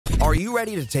Are you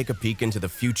ready to take a peek into the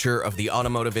future of the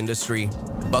automotive industry?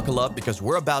 Buckle up because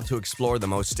we're about to explore the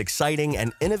most exciting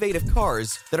and innovative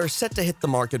cars that are set to hit the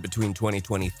market between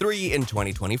 2023 and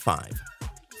 2025.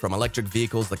 From electric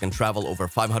vehicles that can travel over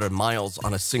 500 miles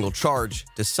on a single charge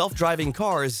to self-driving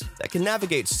cars that can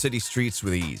navigate city streets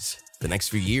with ease, the next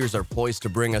few years are poised to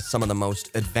bring us some of the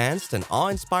most advanced and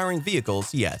awe-inspiring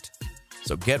vehicles yet.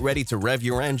 So get ready to rev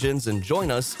your engines and join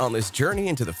us on this journey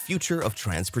into the future of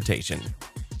transportation.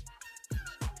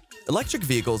 Electric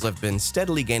vehicles have been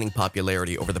steadily gaining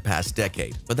popularity over the past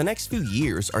decade, but the next few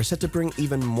years are set to bring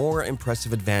even more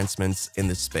impressive advancements in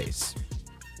this space.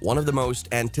 One of the most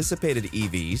anticipated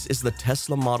EVs is the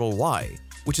Tesla Model Y,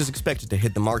 which is expected to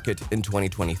hit the market in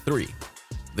 2023.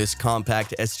 This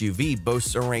compact SUV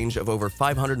boasts a range of over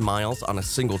 500 miles on a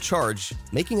single charge,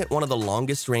 making it one of the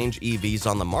longest-range EVs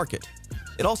on the market.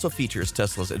 It also features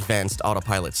Tesla's advanced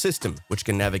autopilot system, which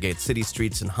can navigate city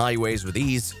streets and highways with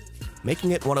ease,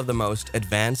 making it one of the most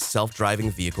advanced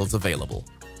self-driving vehicles available.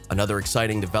 Another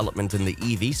exciting development in the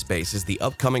EV space is the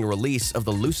upcoming release of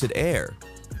the Lucid Air.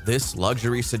 This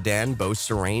luxury sedan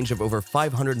boasts a range of over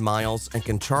 500 miles and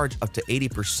can charge up to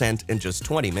 80% in just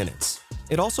 20 minutes.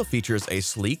 It also features a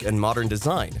sleek and modern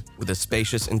design, with a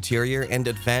spacious interior and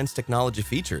advanced technology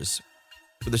features.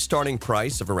 For the starting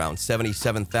price of around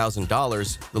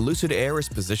 $77,000, the Lucid Air is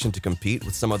positioned to compete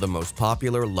with some of the most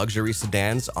popular luxury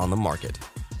sedans on the market.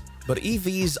 But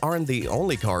EVs aren't the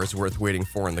only cars worth waiting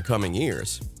for in the coming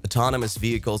years. Autonomous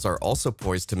vehicles are also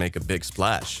poised to make a big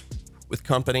splash, with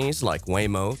companies like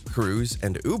Waymo, Cruise,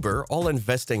 and Uber all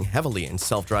investing heavily in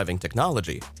self-driving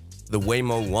technology. The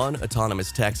Waymo One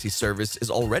autonomous taxi service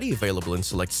is already available in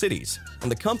select cities,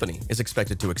 and the company is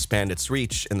expected to expand its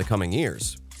reach in the coming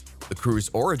years. The Cruise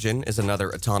Origin is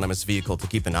another autonomous vehicle to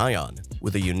keep an eye on,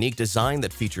 with a unique design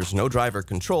that features no driver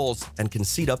controls and can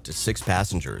seat up to 6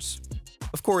 passengers.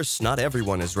 Of course, not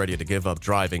everyone is ready to give up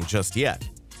driving just yet.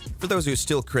 For those who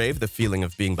still crave the feeling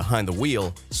of being behind the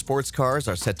wheel, sports cars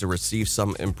are set to receive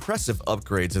some impressive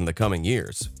upgrades in the coming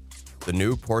years. The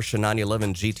new Porsche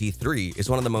 911 GT3 is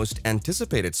one of the most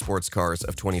anticipated sports cars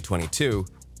of 2022,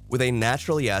 with a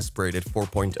naturally aspirated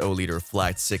 4.0-liter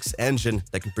flat-six engine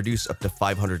that can produce up to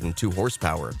 502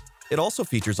 horsepower. It also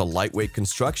features a lightweight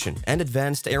construction and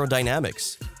advanced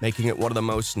aerodynamics, making it one of the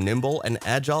most nimble and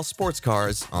agile sports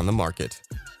cars on the market.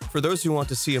 For those who want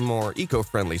to see a more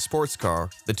eco-friendly sports car,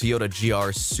 the Toyota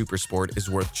GR Supersport is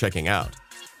worth checking out.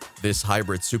 This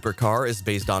hybrid supercar is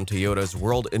based on Toyota's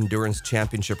World Endurance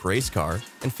Championship race car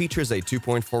and features a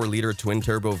 2.4-liter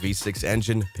twin-turbo V6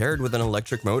 engine paired with an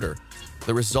electric motor.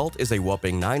 The result is a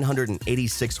whopping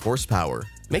 986 horsepower,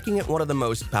 making it one of the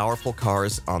most powerful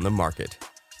cars on the market.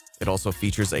 It also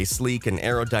features a sleek and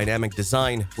aerodynamic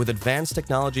design with advanced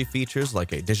technology features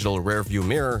like a digital rear-view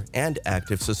mirror and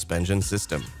active suspension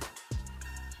system.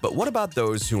 But what about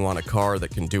those who want a car that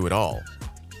can do it all?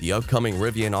 The upcoming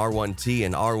Rivian R1T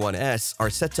and R1S are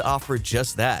set to offer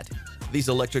just that. These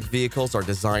electric vehicles are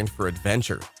designed for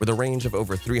adventure, with a range of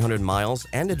over 300 miles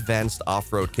and advanced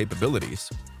off-road capabilities.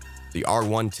 The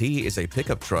R1T is a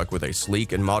pickup truck with a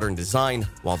sleek and modern design,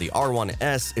 while the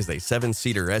R1S is a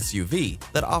 7-seater SUV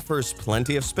that offers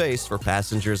plenty of space for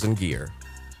passengers and gear.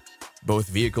 Both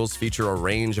vehicles feature a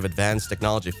range of advanced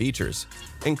technology features,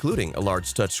 including a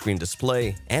large touchscreen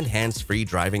display and hands-free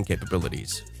driving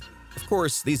capabilities. Of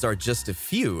course, these are just a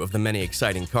few of the many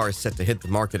exciting cars set to hit the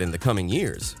market in the coming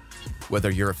years. Whether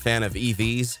you're a fan of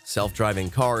EVs,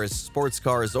 self-driving cars, sports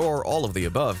cars, or all of the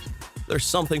above, there's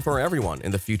something for everyone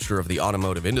in the future of the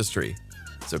automotive industry.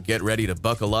 So get ready to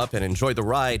buckle up and enjoy the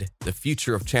ride. The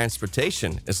future of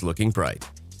transportation is looking bright.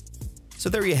 So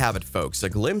there you have it, folks, a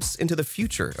glimpse into the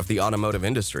future of the automotive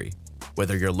industry.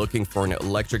 Whether you're looking for an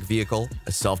electric vehicle,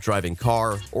 a self-driving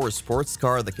car, or a sports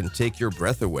car that can take your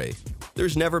breath away,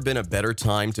 there's never been a better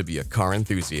time to be a car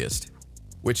enthusiast.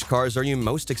 Which cars are you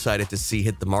most excited to see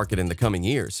hit the market in the coming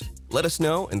years? Let us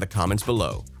know in the comments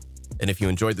below. And if you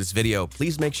enjoyed this video,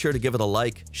 please make sure to give it a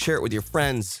like, share it with your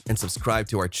friends, and subscribe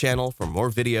to our channel for more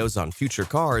videos on future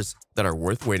cars that are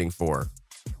worth waiting for.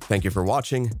 Thank you for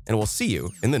watching, and we'll see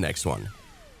you in the next one.